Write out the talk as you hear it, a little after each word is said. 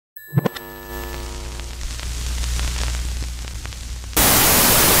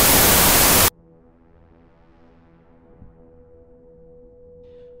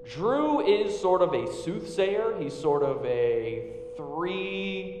Drew is sort of a soothsayer. He's sort of a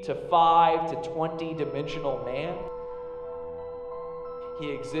 3 to 5 to 20 dimensional man.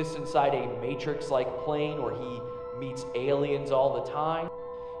 He exists inside a matrix-like plane where he meets aliens all the time.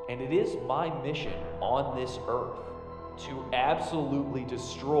 And it is my mission on this earth to absolutely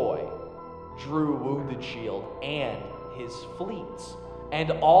destroy Drew Wounded Shield and his fleets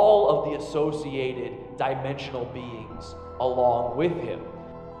and all of the associated dimensional beings along with him.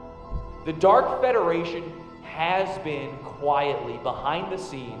 The Dark Federation has been quietly behind the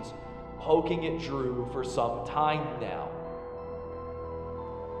scenes poking at Drew for some time now.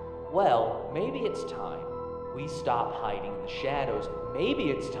 Well, maybe it's time we stop hiding in the shadows. Maybe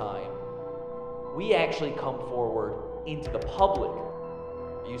it's time we actually come forward into the public.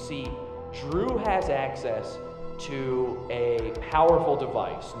 You see, Drew has access to a powerful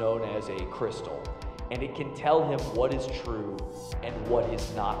device known as a crystal, and it can tell him what is true and what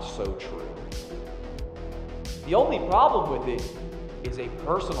is not so true. The only problem with it is a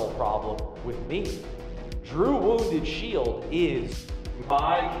personal problem with me. Drew Wounded Shield is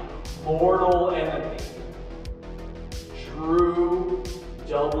my mortal enemy. Drew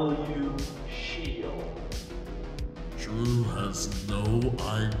W. Shield. Drew has no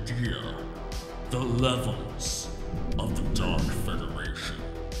idea the levels of the Dark Federation.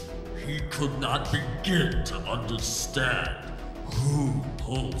 He could not begin to understand who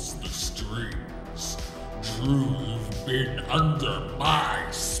pulls the strings. Drew, you've been under my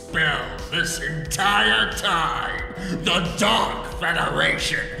spell this entire time. The Dark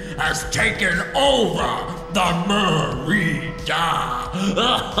Federation has taken over the Merida.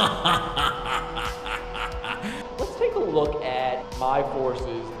 Let's take a look at my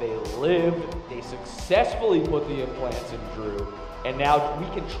forces. They lived, they successfully put the implants in Drew, and now we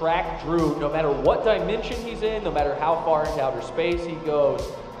can track Drew no matter what dimension he's in, no matter how far into outer space he goes.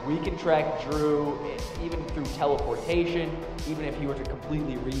 We can track Drew even through teleportation. Even if he were to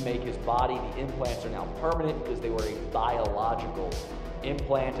completely remake his body, the implants are now permanent because they were a biological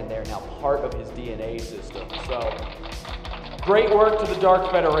implant and they're now part of his DNA system. So, great work to the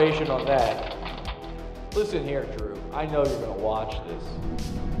Dark Federation on that. Listen here, Drew. I know you're gonna watch this.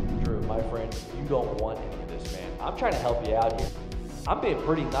 Drew, my friend, you don't want any of this, man. I'm trying to help you out here. I'm being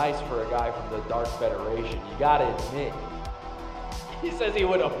pretty nice for a guy from the Dark Federation. You gotta admit. He says he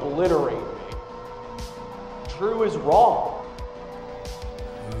would obliterate me. Drew is wrong.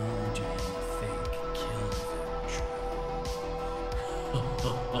 Who do you think killed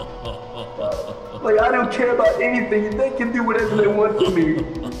him? Like, I don't care about anything. They can do whatever they want to me.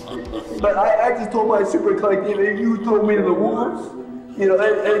 But I just told my super collective, and you throw me to the wolves, you know,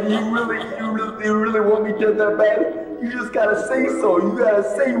 and you really want me dead that bad? You just gotta say so. You gotta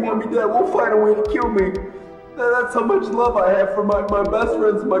say you want me dead. We'll find a way to kill me. That's how much love I have for my best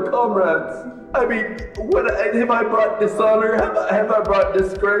friends, my comrades. I mean, have I brought dishonor? Have I brought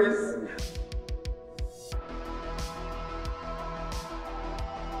disgrace?